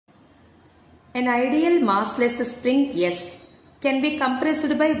An ideal massless spring S can be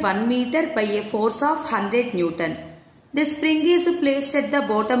compressed by 1 meter by a force of 100 Newton. The spring is placed at the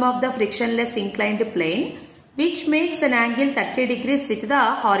bottom of the frictionless inclined plane, which makes an angle 30 degrees with the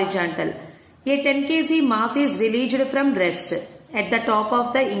horizontal. A 10 kg mass is released from rest at the top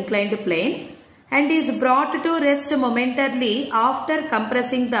of the inclined plane and is brought to rest momentarily after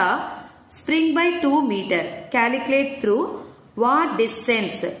compressing the spring by 2 meter. Calculate through what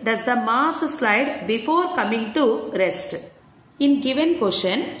distance does the mass slide before coming to rest. In given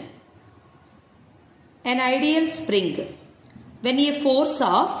question, an ideal spring, when a force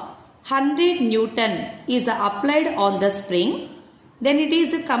of 100 Newton is applied on the spring, then it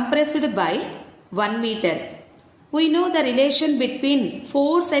is compressed by 1 meter. We know the relation between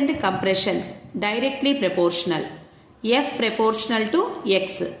force and compression, directly proportional. F proportional to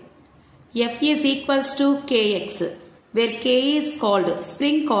x. F is equals to kx, where k is called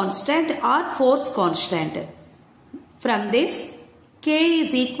spring constant or force constant. From this, k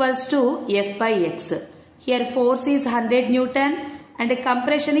is equals to F by x. Here force is 100 Newton and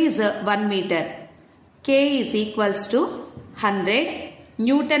compression is 1 meter. K is equals to 100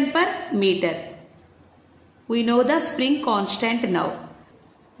 Newton per meter. We know the spring constant now.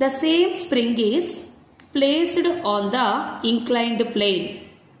 The same spring is placed on the inclined plane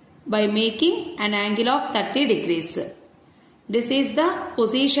by making an angle of 30 degrees. This is the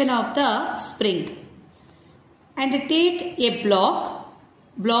position of the spring. And take a block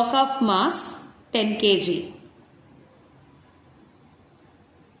of mass 10 kg.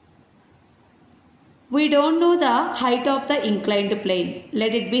 We don't know the height of the inclined plane.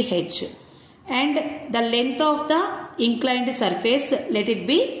 Let it be h. And the length of the inclined surface, let it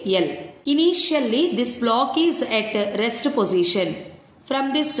be L. Initially, this block is at rest position.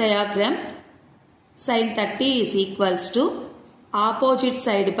 From this diagram, sin 30 is equals to opposite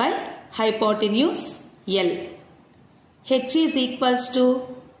side by hypotenuse L. H is equals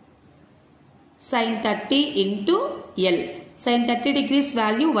to sin 30 into L. Sin 30 degrees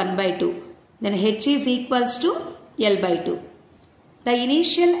value 1 by 2. Then H is equals to L by 2. The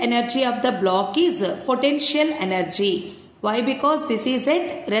initial energy of the block is potential energy. Why? Because this is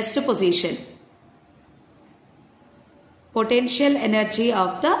at rest position. Potential energy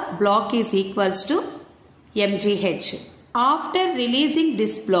of the block is equals to mgh. After releasing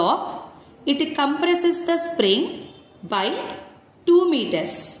this block, it compresses the spring by 2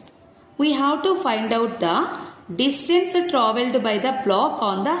 meters. We have to find out the distance travelled by the block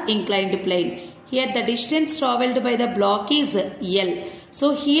on the inclined plane. Here the distance travelled by the block is L.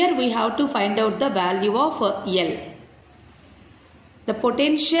 So here we have to find out the value of L. The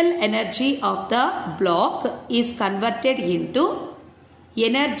potential energy of the block is converted into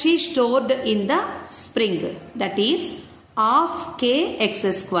energy stored in the spring, that is half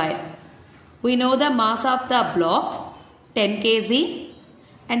kx square. We know the mass of the block 10 kg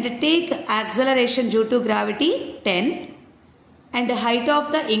and take acceleration due to gravity 10 and the height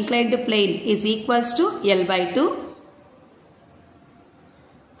of the inclined plane is equals to L by 2.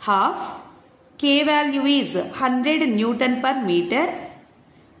 Half k value is 100 Newton per meter.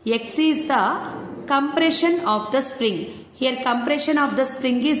 X is the compression of the spring. Here compression of the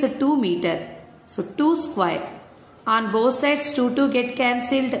spring is 2 meter. So 2 square. On both sides 2 get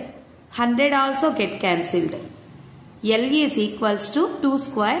cancelled. 100 also get cancelled. L is equals to 2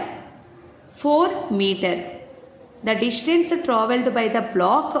 square 4 meter. The distance travelled by the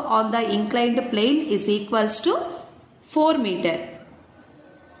block on the inclined plane is equals to 4 meter.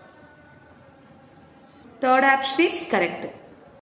 Third option is correct.